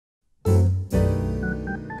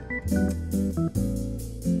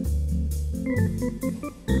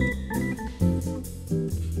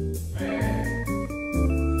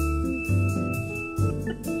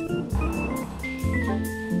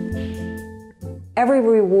Every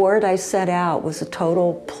reward I sent out was a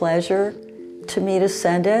total pleasure to me to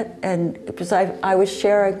send it, and because I was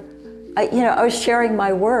sharing, I was sharing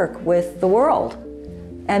my work with the world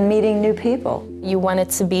and meeting new people. You want it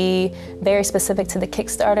to be very specific to the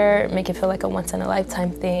Kickstarter, make it feel like a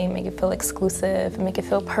once-in-a-lifetime thing, make it feel exclusive, make it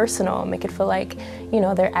feel personal, make it feel like,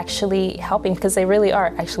 they're actually helping, because they really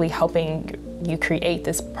are actually helping you create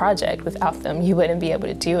this project. Without them, you wouldn't be able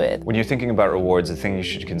to do it. When you're thinking about rewards, the thing you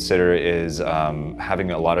should consider is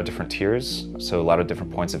having a lot of different tiers, so a lot of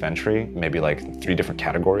different points of entry, maybe like 3 different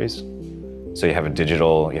categories. So you have a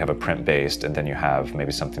digital, you have a print-based, and then you have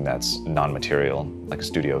maybe something that's non-material, like a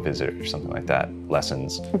studio visit or something like that,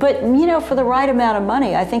 lessons. But for the right amount of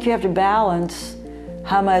money, I think you have to balance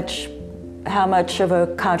how much of a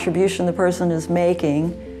contribution the person is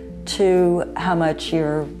making to how much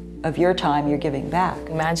of your time you're giving back.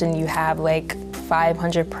 Imagine you have like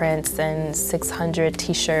 500 prints and 600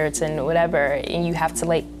 t-shirts and whatever, and you have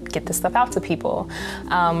to get this stuff out to people.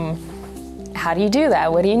 How do you do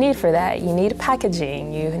that? What do you need for that? You need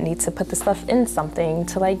packaging. You need to put the stuff in something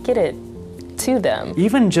to get it to them.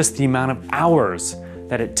 Even just the amount of hours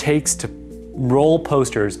that it takes to roll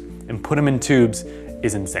posters and put them in tubes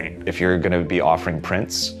is insane. If you're going to be offering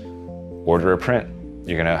prints, order a print.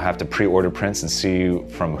 You're going to have to pre-order prints and see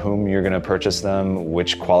from whom you're going to purchase them,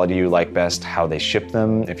 which quality you like best, how they ship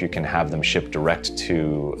them. If you can have them shipped direct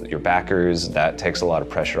to your backers, that takes a lot of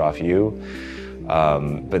pressure off you.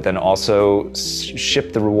 But then also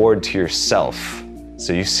ship the reward to yourself.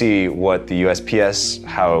 So you see what the USPS,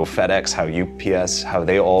 how FedEx, how UPS, how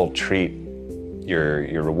they all treat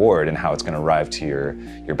your reward and how it's going to arrive to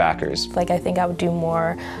your backers. I think I would do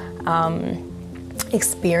more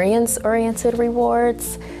experience-oriented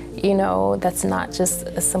rewards. That's not just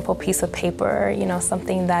a simple piece of paper,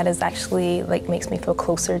 something that is actually makes me feel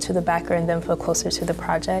closer to the backer and then feel closer to the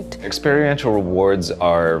project. Experiential rewards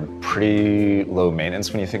are pretty low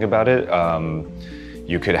maintenance when you think about it.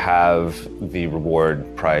 You could have the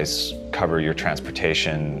reward price cover your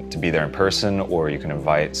transportation to be there in person, or you can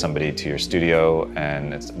invite somebody to your studio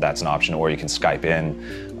and that's an option, or you can Skype in.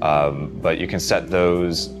 But you can set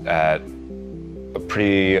those at a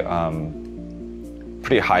pretty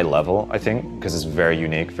high level, I think, because it's very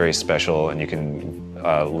unique, very special, and you can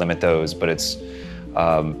limit those, but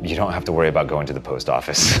you don't have to worry about going to the post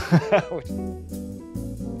office.